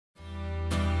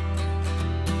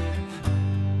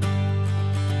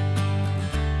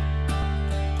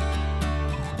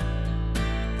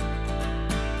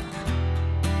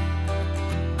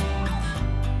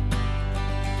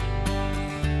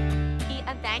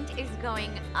event is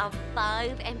going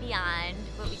above and beyond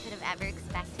what we could have ever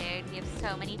expected. We have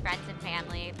so many friends and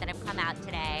family that have come out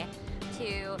today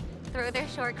to throw their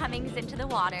shortcomings into the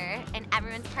water, and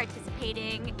everyone's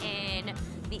participating in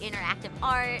the interactive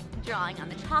art, drawing on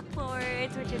the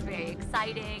chalkboards, which is very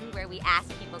exciting, where we ask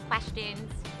people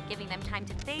questions, giving them time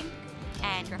to think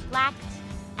and reflect.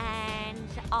 And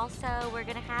also, we're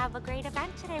gonna have a great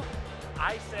event today.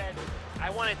 I said I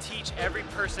want to teach every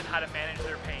person how to manage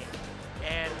their pain.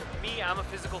 And me, I'm a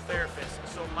physical therapist,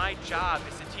 so my job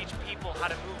is to teach people how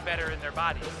to move better in their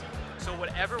bodies. So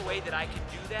whatever way that I can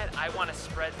do that, I want to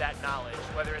spread that knowledge,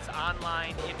 whether it's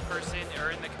online, in person,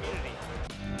 or in the community.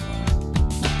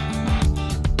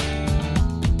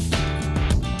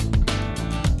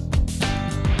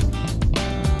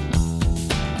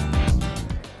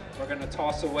 We're going to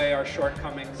toss away our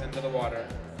shortcomings into the water.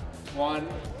 1,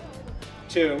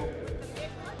 2,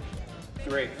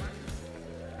 3.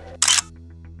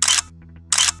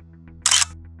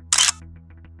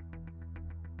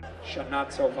 Shana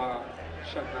Tova,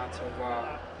 Shana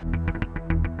Tova.